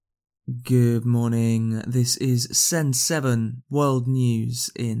Good morning, this is Sen 7 World News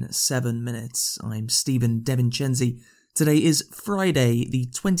in 7 minutes. I'm Stephen DeVincenzi. Today is Friday, the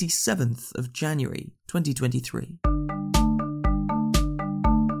 27th of January, 2023.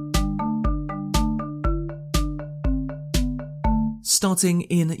 Starting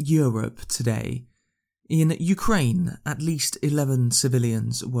in Europe today. In Ukraine, at least 11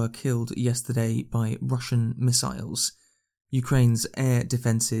 civilians were killed yesterday by Russian missiles. Ukraine's air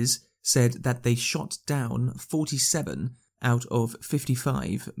defences said that they shot down 47 out of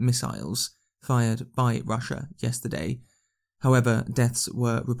 55 missiles fired by Russia yesterday. However, deaths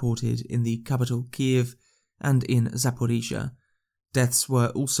were reported in the capital Kyiv and in Zaporizhia. Deaths were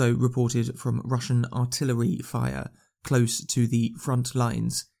also reported from Russian artillery fire close to the front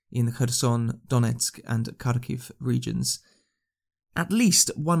lines in Kherson, Donetsk and Kharkiv regions. At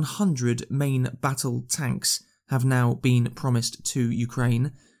least 100 main battle tanks have now been promised to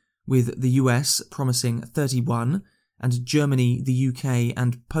Ukraine, with the US promising 31 and Germany, the UK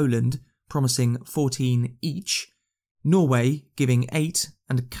and Poland promising 14 each, Norway giving 8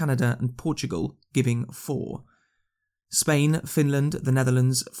 and Canada and Portugal giving 4. Spain, Finland, the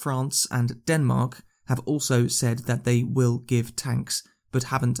Netherlands, France and Denmark have also said that they will give tanks, but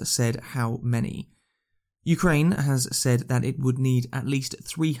haven't said how many. Ukraine has said that it would need at least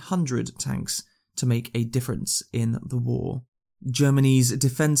 300 tanks to make a difference in the war. Germany's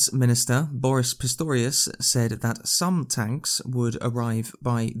defense minister, Boris Pistorius, said that some tanks would arrive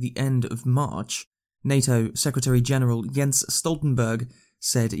by the end of March. NATO Secretary General Jens Stoltenberg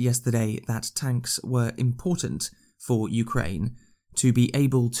said yesterday that tanks were important for Ukraine to be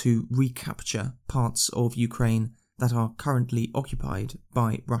able to recapture parts of Ukraine that are currently occupied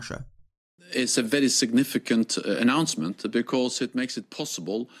by Russia. It's a very significant announcement because it makes it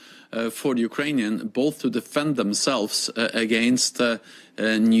possible for the Ukrainian both to defend themselves against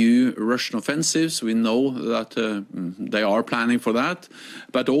new Russian offensives. We know that they are planning for that,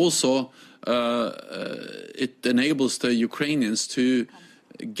 but also it enables the Ukrainians to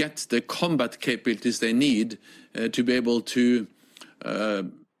get the combat capabilities they need to be able to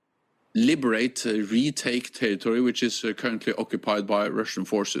liberate, retake territory which is currently occupied by Russian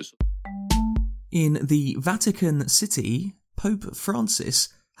forces. In the Vatican City, Pope Francis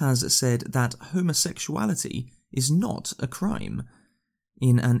has said that homosexuality is not a crime.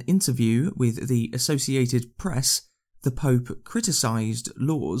 In an interview with the Associated Press, the Pope criticised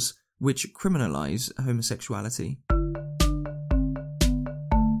laws which criminalise homosexuality.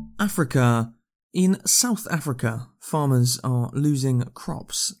 Africa. In South Africa, farmers are losing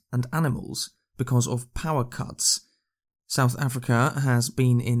crops and animals because of power cuts. South Africa has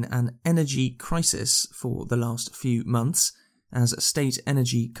been in an energy crisis for the last few months as state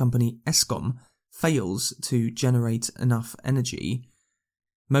energy company Eskom fails to generate enough energy.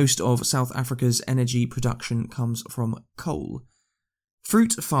 Most of South Africa's energy production comes from coal.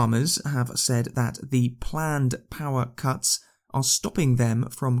 Fruit farmers have said that the planned power cuts are stopping them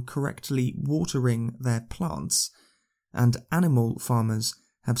from correctly watering their plants, and animal farmers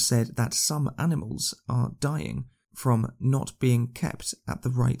have said that some animals are dying from not being kept at the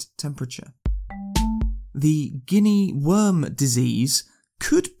right temperature. The guinea worm disease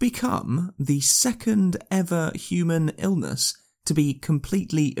could become the second ever human illness to be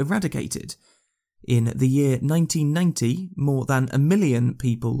completely eradicated. In the year 1990, more than 1 million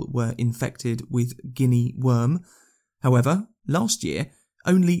people were infected with guinea worm. However, last year,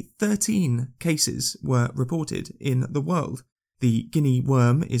 only 13 cases were reported in the world. The guinea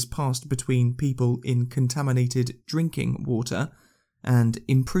worm is passed between people in contaminated drinking water, and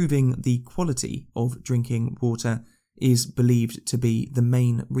improving the quality of drinking water is believed to be the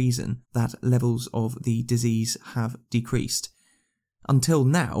main reason that levels of the disease have decreased. Until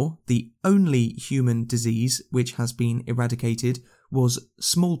now, the only human disease which has been eradicated was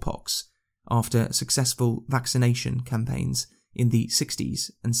smallpox, after successful vaccination campaigns in the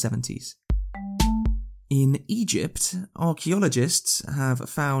 60s and 70s. In Egypt, archaeologists have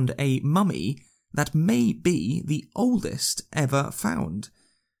found a mummy that may be the oldest ever found.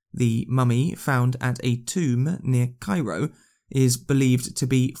 The mummy, found at a tomb near Cairo, is believed to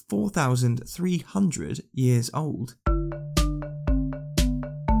be 4,300 years old.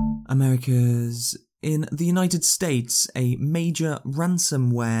 Americas. In the United States, a major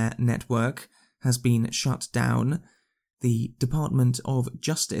ransomware network has been shut down. The Department of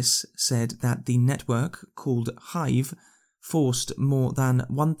Justice said that the network, called Hive, forced more than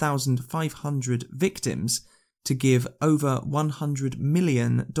 1,500 victims to give over $100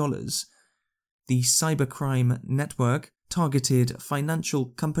 million. The cybercrime network targeted financial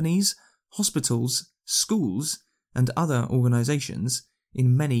companies, hospitals, schools, and other organizations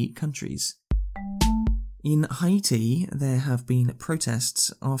in many countries. In Haiti, there have been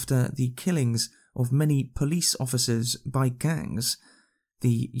protests after the killings of many police officers by gangs.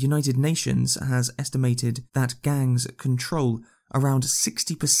 The United Nations has estimated that gangs control around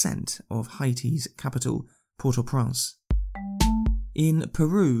 60% of Haiti's capital, Port-au-Prince. In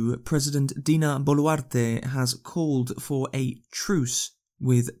Peru, President Dina Boluarte has called for a truce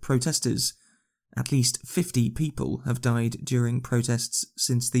with protesters. At least 50 people have died during protests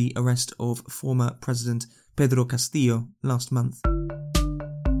since the arrest of former President Pedro Castillo last month.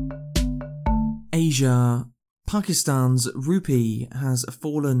 Asia. Pakistan's rupee has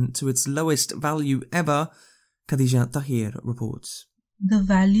fallen to its lowest value ever, Khadija Tahir reports. The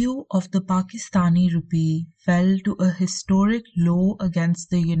value of the Pakistani rupee fell to a historic low against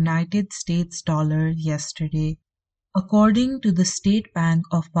the United States dollar yesterday. According to the State Bank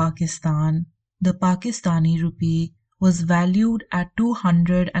of Pakistan, the Pakistani rupee was valued at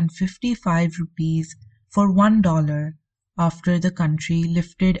 255 rupees for $1 after the country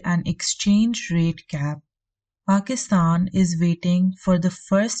lifted an exchange rate cap. Pakistan is waiting for the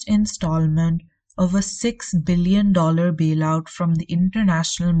first installment of a $6 billion bailout from the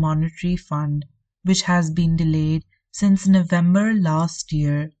International Monetary Fund, which has been delayed since November last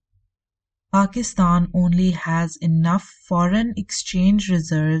year. Pakistan only has enough foreign exchange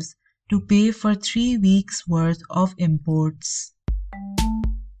reserves to pay for 3 weeks' worth of imports.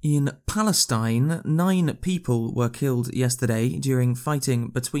 In Palestine, 9 people were killed yesterday during fighting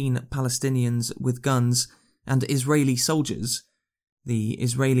between Palestinians with guns and Israeli soldiers. The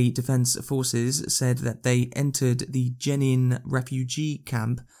Israeli Defense Forces said that they entered the Jenin refugee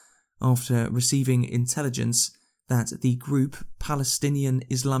camp after receiving intelligence that the group Palestinian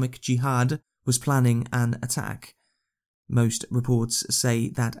Islamic Jihad was planning an attack. Most reports say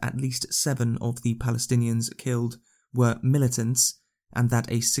that at least 7 of the Palestinians killed were militants and that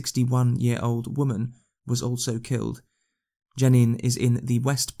a 61-year-old woman was also killed. Jenin is in the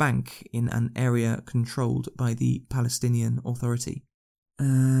West Bank in an area controlled by the Palestinian Authority.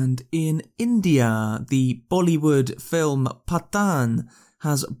 And in India, the Bollywood film Pathaan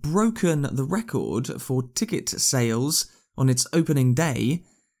has broken the record for ticket sales on its opening day.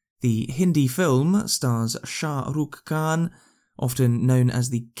 The Hindi film stars Shah Rukh Khan, often known as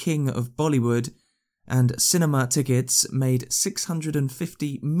the King of Bollywood, and cinema tickets made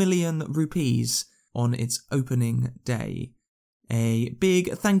 650 million rupees on its opening day. A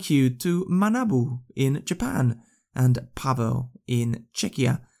big thank you to Manabu in Japan and Pavel in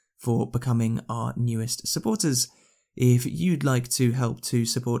Czechia for becoming our newest supporters. If you'd like to help to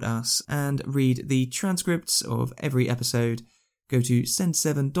support us and read the transcripts of every episode, go to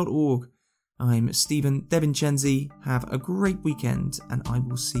send7.org. I'm Stephen De Vincenzi. Have a great weekend, and I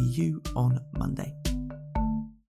will see you on Monday.